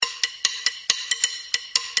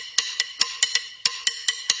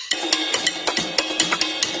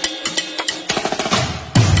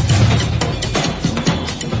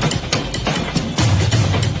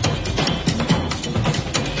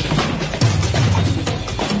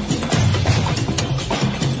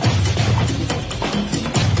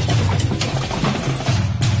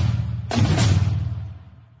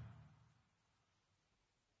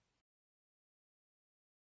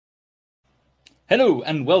Hello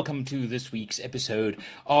and welcome to this week's episode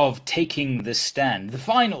of Taking the Stand, the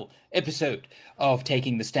final episode of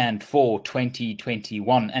Taking the Stand for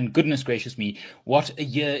 2021. And goodness gracious me, what a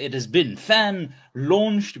year it has been. FAN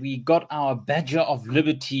launched, we got our Badger of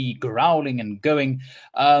Liberty growling and going,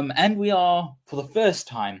 and we are, for the first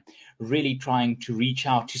time, really trying to reach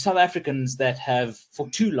out to South Africans that have, for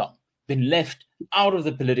too long, been left out of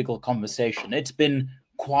the political conversation. It's been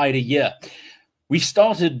quite a year. We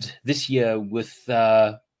started this year with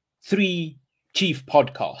three chief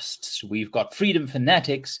podcasts. We've got Freedom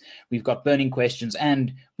Fanatics, we've got Burning Questions,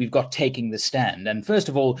 and we've got Taking the Stand. And first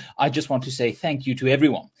of all, I just want to say thank you to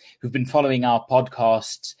everyone who've been following our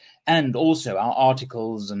podcasts and also our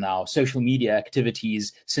articles and our social media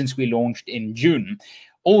activities since we launched in June.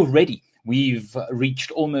 Already, we've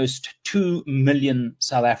reached almost 2 million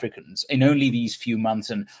South Africans in only these few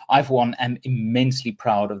months, and I, for one, am immensely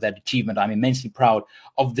proud of that achievement. I'm immensely proud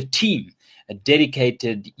of the team, a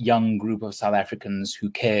dedicated young group of South Africans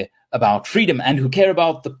who care about freedom and who care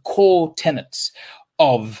about the core tenets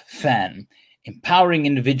of FAN, empowering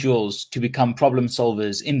individuals to become problem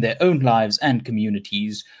solvers in their own lives and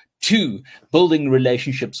communities. 2, building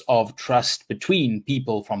relationships of trust between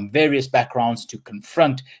people from various backgrounds to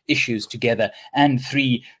confront issues together. And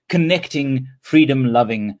 3, connecting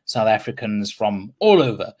freedom-loving South Africans from all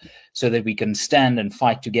over so that we can stand and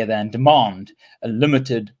fight together and demand a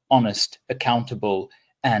limited, honest, accountable,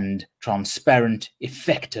 and transparent,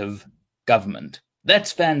 effective government.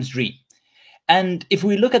 That's FAN's dream. And if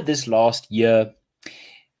we look at this last year,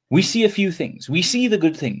 we see a few things. We see the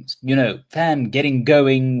good things, FAN getting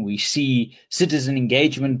going. We see citizen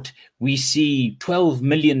engagement. We see 12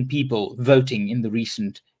 million people voting in the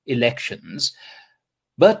recent elections.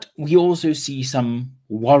 But we also see some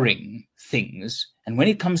worrying things. And when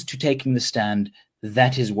it comes to taking the stand,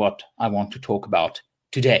 that is what I want to talk about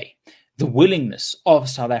today. The willingness of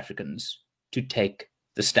South Africans to take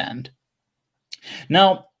the stand.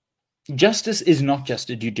 Now, justice is not just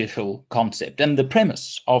a judicial concept, and the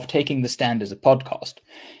premise of Taking the Stand as a podcast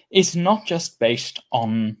is not just based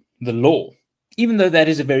on the law, even though that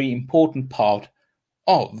is a very important part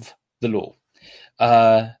of the law,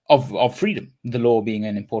 of freedom, the law being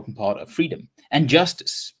an important part of freedom, and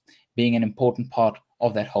justice being an important part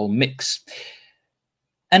of that whole mix.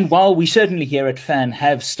 And while we certainly here at FAN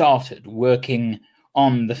have started working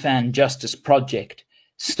on the FAN Justice Project,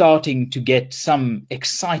 starting to get some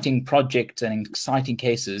exciting projects and exciting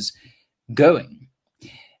cases going,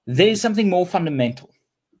 there's something more fundamental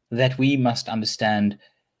that we must understand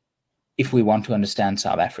if we want to understand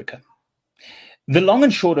South Africa. The long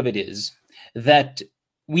and short of it is that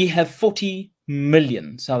we have 40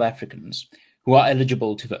 million South Africans who are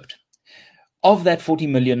eligible to vote. Of that 40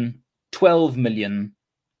 million, 12 million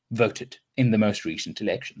voted in the most recent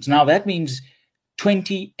elections. Now, that means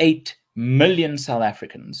 28 million South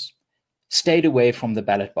Africans stayed away from the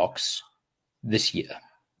ballot box this year.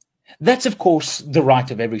 That's, of course, the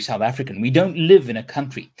right of every South African. We don't live in a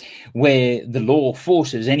country where the law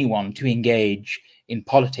forces anyone to engage in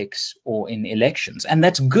politics or in elections, and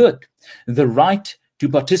that's good. The right to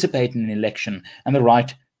participate in an election and the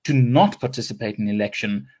right to not participate in an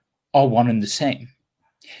election are one and the same.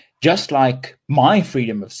 Just like my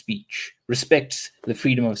freedom of speech respects the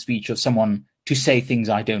freedom of speech of someone to say things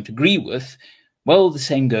I don't agree with, well, the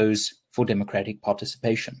same goes for democratic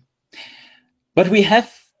participation. But we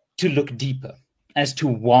have to look deeper as to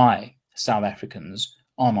why South Africans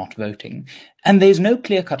are not voting. And there's no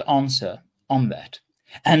clear-cut answer on that.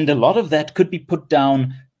 And a lot of that could be put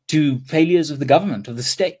down to failures of the government, of the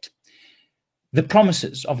state. The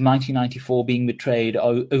promises of 1994 being betrayed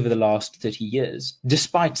over the last 30 years,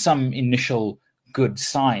 despite some initial good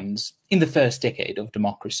signs in the first decade of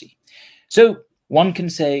democracy. So one can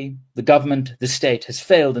say the government, the state, has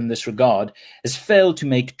failed in this regard, has failed to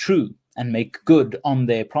make true and make good on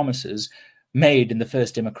their promises made in the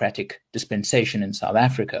first democratic dispensation in South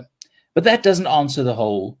Africa. But that doesn't answer the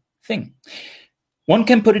whole thing. One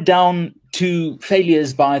can put it down to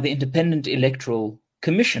failures by the Independent Electoral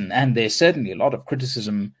Commission, and there's certainly a lot of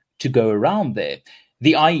criticism to go around there.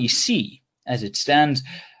 The IEC, as it stands,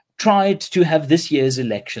 tried to have this year's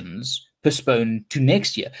elections postponed to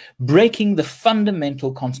next year, breaking the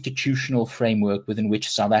fundamental constitutional framework within which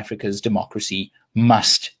South Africa's democracy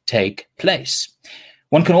must take place.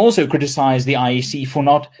 One can also criticize the IEC for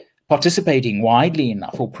not participating widely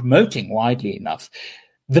enough or promoting widely enough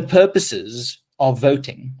the purposes of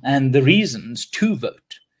voting and the reasons to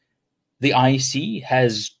vote. The IEC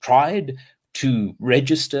has tried to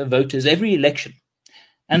register voters every election,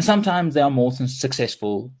 and sometimes they are more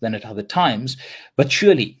successful than at other times, but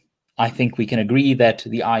surely I think we can agree that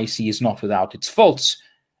the IEC is not without its faults,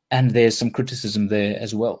 and there's some criticism there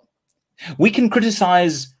as well. We can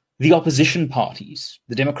criticize the opposition parties,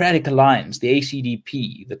 the Democratic Alliance, the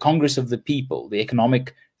ACDP, the Congress of the People, the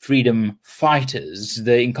Economic Freedom Fighters,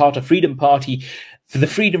 the Inkatha Freedom Party, the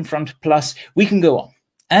Freedom Front Plus. We can go on.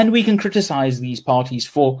 And we can criticize these parties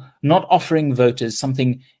for not offering voters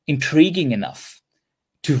something intriguing enough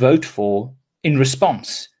to vote for in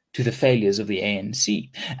response to the failures of the ANC.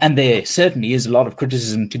 And there certainly is a lot of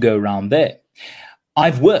criticism to go around there.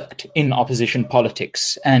 I've worked in opposition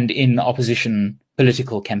politics and in opposition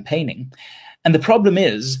political campaigning. And the problem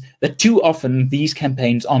is that too often these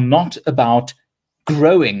campaigns are not about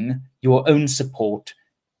growing your own support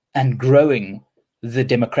and growing the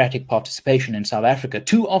democratic participation in South Africa.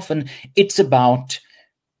 Too often it's about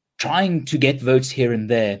trying to get votes here and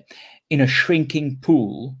there in a shrinking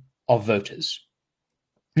pool of voters.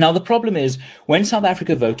 Now, the problem is when South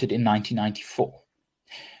Africa voted in 1994,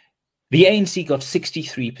 the ANC got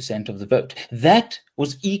 63% of the vote. That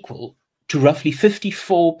was equal to roughly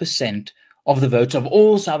 54% of the votes of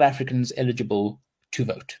all South Africans eligible to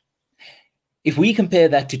vote. If we compare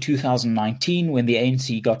that to 2019, when the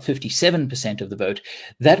ANC got 57% of the vote,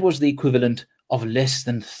 that was the equivalent of less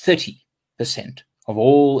than 30% of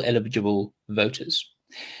all eligible voters.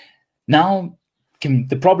 Now,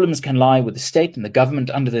 the problems can lie with the state and the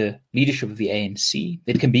government under the leadership of the ANC.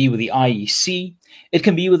 It can be with the IEC. It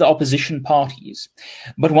can be with the opposition parties.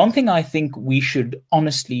 But one thing I think we should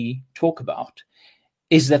honestly talk about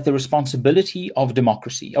is that the responsibility of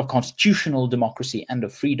democracy, of constitutional democracy and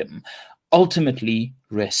of freedom, ultimately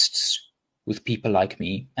rests with people like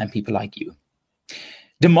me and people like you.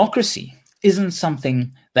 Democracy isn't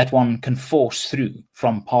something that one can force through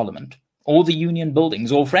from Parliament or the union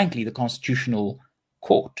buildings or, frankly, the Constitutional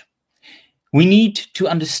Court. We need to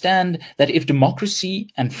understand that if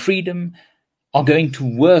democracy and freedom are going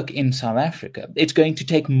to work in South Africa, it's going to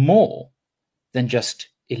take more than just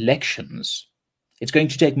elections. It's going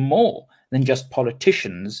to take more than just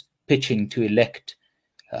politicians pitching to elect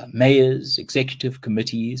mayors, executive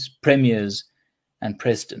committees, premiers, and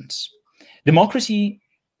presidents. Democracy,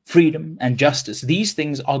 freedom, and justice, these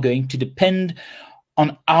things are going to depend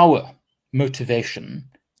on our motivation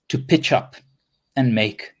to pitch up and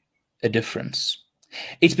make a difference.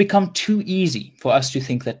 It's become too easy for us to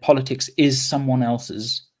think that politics is someone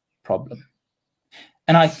else's problem.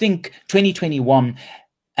 And I think 2021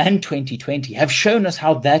 and 2020 have shown us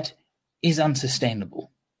how that is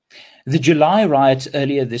unsustainable. The July riots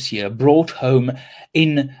earlier this year brought home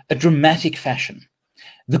in a dramatic fashion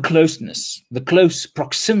the closeness, the close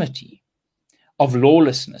proximity of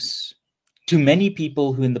lawlessness to many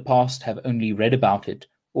people who in the past have only read about it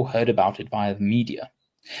or heard about it via the media.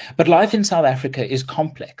 But life in South Africa is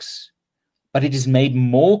complex, but it is made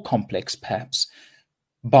more complex perhaps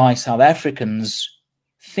by South Africans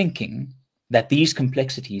thinking that these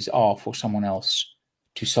complexities are for someone else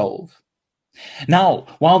to solve. Now,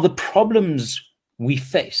 while the problems we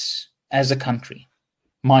face as a country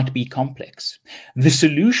might be complex, the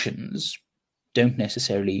solutions don't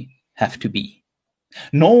necessarily have to be,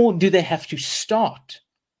 nor do they have to start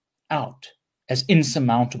out as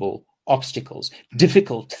insurmountable obstacles,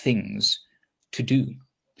 difficult things to do.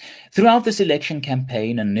 Throughout this election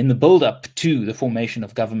campaign and in the build-up to the formation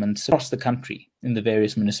of governments across the country in the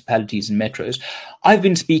various municipalities and metros, I've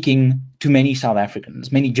been speaking to many South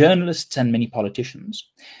Africans, many journalists and many politicians.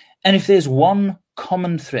 And if there's one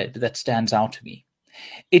common thread that stands out to me,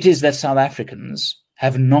 it is that South Africans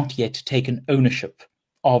have not yet taken ownership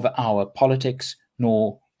of our politics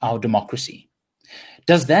nor our democracy.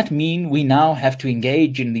 Does that mean we now have to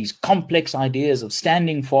engage in these complex ideas of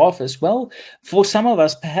standing for office? Well, for some of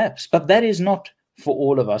us, perhaps, but that is not for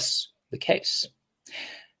all of us the case.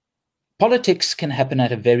 Politics can happen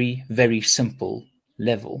at a very, very simple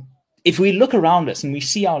level. If we look around us and we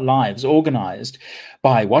see our lives organized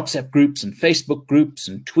by WhatsApp groups and Facebook groups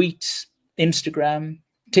and tweets, Instagram,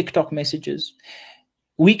 TikTok messages,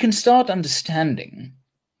 we can start understanding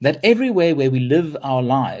that everywhere where we live our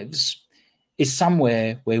lives is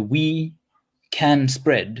somewhere where we can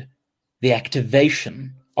spread the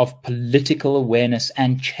activation of political awareness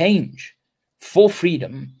and change for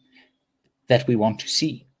freedom that we want to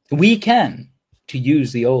see. We can, to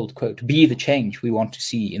use the old quote, be the change we want to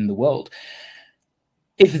see in the world.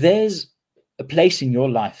 If there's a place in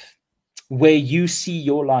your life where you see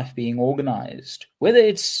your life being organized, whether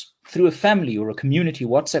it's through a family or a community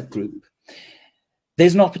WhatsApp group,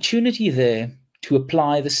 there's an opportunity there to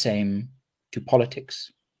apply the same to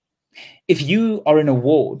politics. If you are in a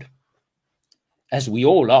ward, as we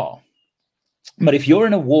all are, but if you're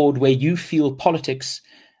in a ward where you feel politics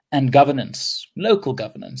and governance, local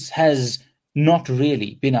governance, has not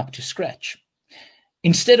really been up to scratch.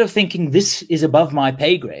 Instead of thinking this is above my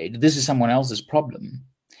pay grade, this is someone else's problem,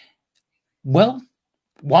 well,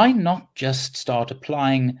 why not just start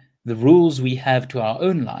applying the rules we have to our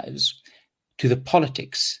own lives to the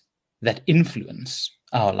politics that influence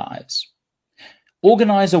our lives?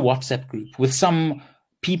 Organize a WhatsApp group with some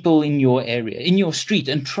people in your area, in your street,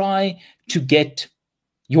 and try to get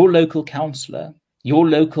your local councillor, your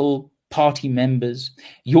local party members,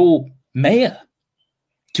 your mayor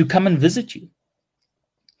to come and visit you.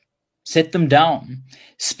 Set them down,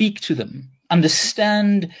 speak to them,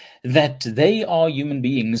 understand that they are human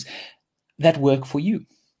beings that work for you.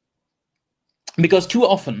 Because too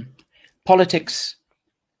often, politics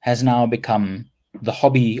has now become the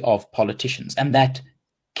hobby of politicians, and that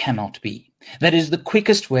cannot be. That is the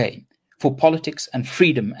quickest way for politics and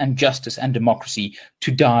freedom and justice and democracy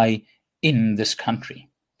to die in this country.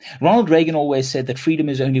 Ronald Reagan always said that freedom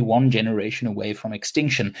is only one generation away from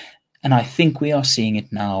extinction, and I think we are seeing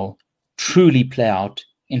it now truly play out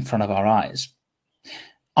in front of our eyes.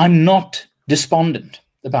 I'm not despondent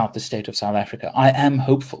about the state of South Africa. I am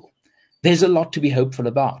hopeful. There's a lot to be hopeful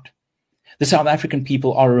about. The South African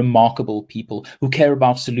people are a remarkable people who care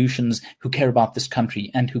about solutions, who care about this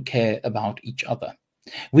country, and who care about each other.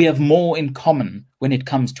 We have more in common when it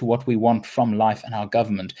comes to what we want from life and our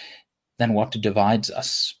government than what divides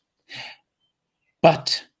us.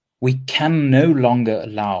 But we can no longer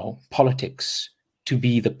allow politics to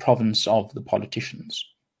be the province of the politicians.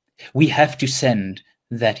 We have to send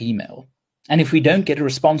that email. And if we don't get a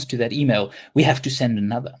response to that email, we have to send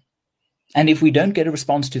another. And if we don't get a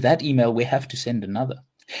response to that email, we have to send another.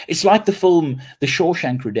 It's like the film The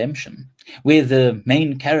Shawshank Redemption, where the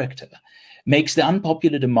main character makes the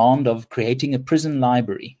unpopular demand of creating a prison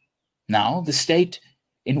library. Now, the state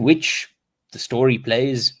in which the story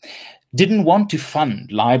plays didn't want to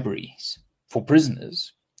fund libraries for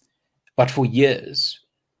prisoners, but for years,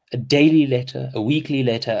 a daily letter, a weekly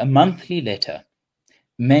letter, a monthly letter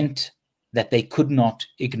meant that they could not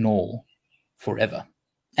ignore forever.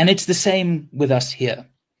 And it's the same with us here.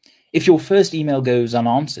 If your first email goes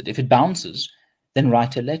unanswered, if it bounces, then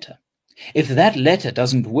write a letter. If that letter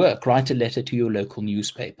doesn't work, write a letter to your local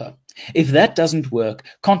newspaper. If that doesn't work,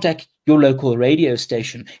 contact your local radio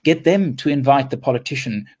station. Get them to invite the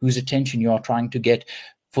politician whose attention you are trying to get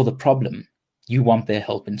for the problem you want their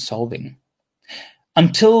help in solving.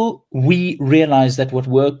 Until we realize that what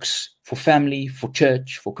works for family, for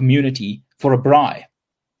church, for community, for a braai,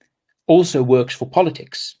 also works for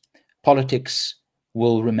politics, politics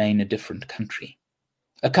will remain a different country.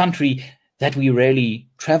 A country that we rarely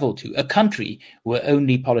travel to, a country where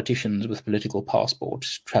only politicians with political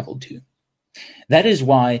passports travel to. That is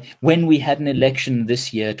why when we had an election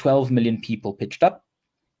this year, 12 million people pitched up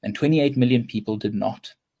and 28 million people did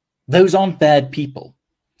not. Those aren't bad people,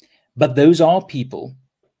 but those are people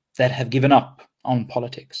that have given up on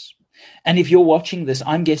politics. And if you're watching this,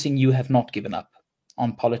 I'm guessing you have not given up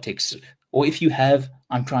on politics. Or if you have,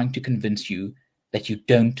 I'm trying to convince you that you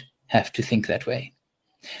don't have to think that way.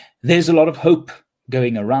 There's a lot of hope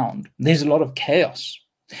going around. There's a lot of chaos.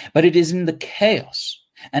 But it is in the chaos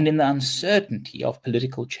and in the uncertainty of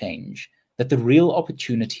political change that the real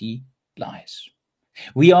opportunity lies.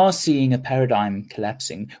 We are seeing a paradigm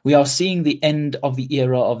collapsing. We are seeing the end of the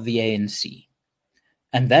era of the ANC.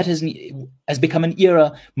 And that has become an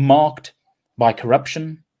era marked by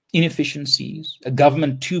corruption, inefficiencies, a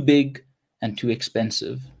government too big and too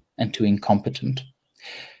expensive and too incompetent.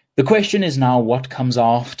 The question is now what comes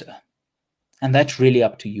after? And that's really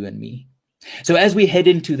up to you and me. So as we head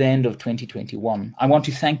into the end of 2021, I want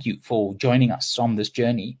to thank you for joining us on this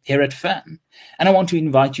journey here at FAN. And I want to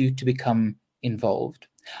invite you to become involved.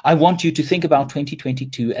 I want you to think about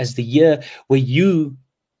 2022 as the year where you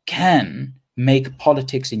can make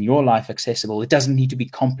politics in your life accessible. It doesn't need to be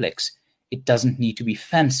complex. It doesn't need to be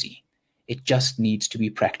fancy. It just needs to be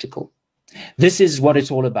practical. This is what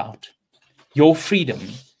it's all about. Your freedom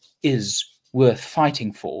is worth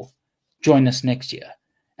fighting for. Join us next year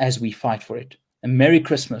as we fight for it. A Merry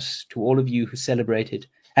Christmas to all of you who celebrate it.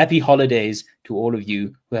 Happy holidays to all of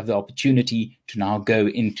you who have the opportunity to now go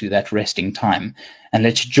into that resting time. And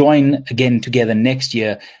let's join again together next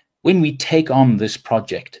year when we take on this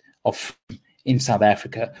project of freedom in South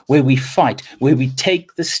Africa, where we fight, where we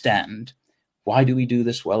take the stand. Why do we do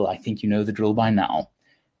this? Well, I think you know the drill by now.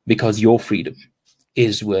 Because your freedom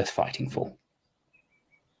is worth fighting for.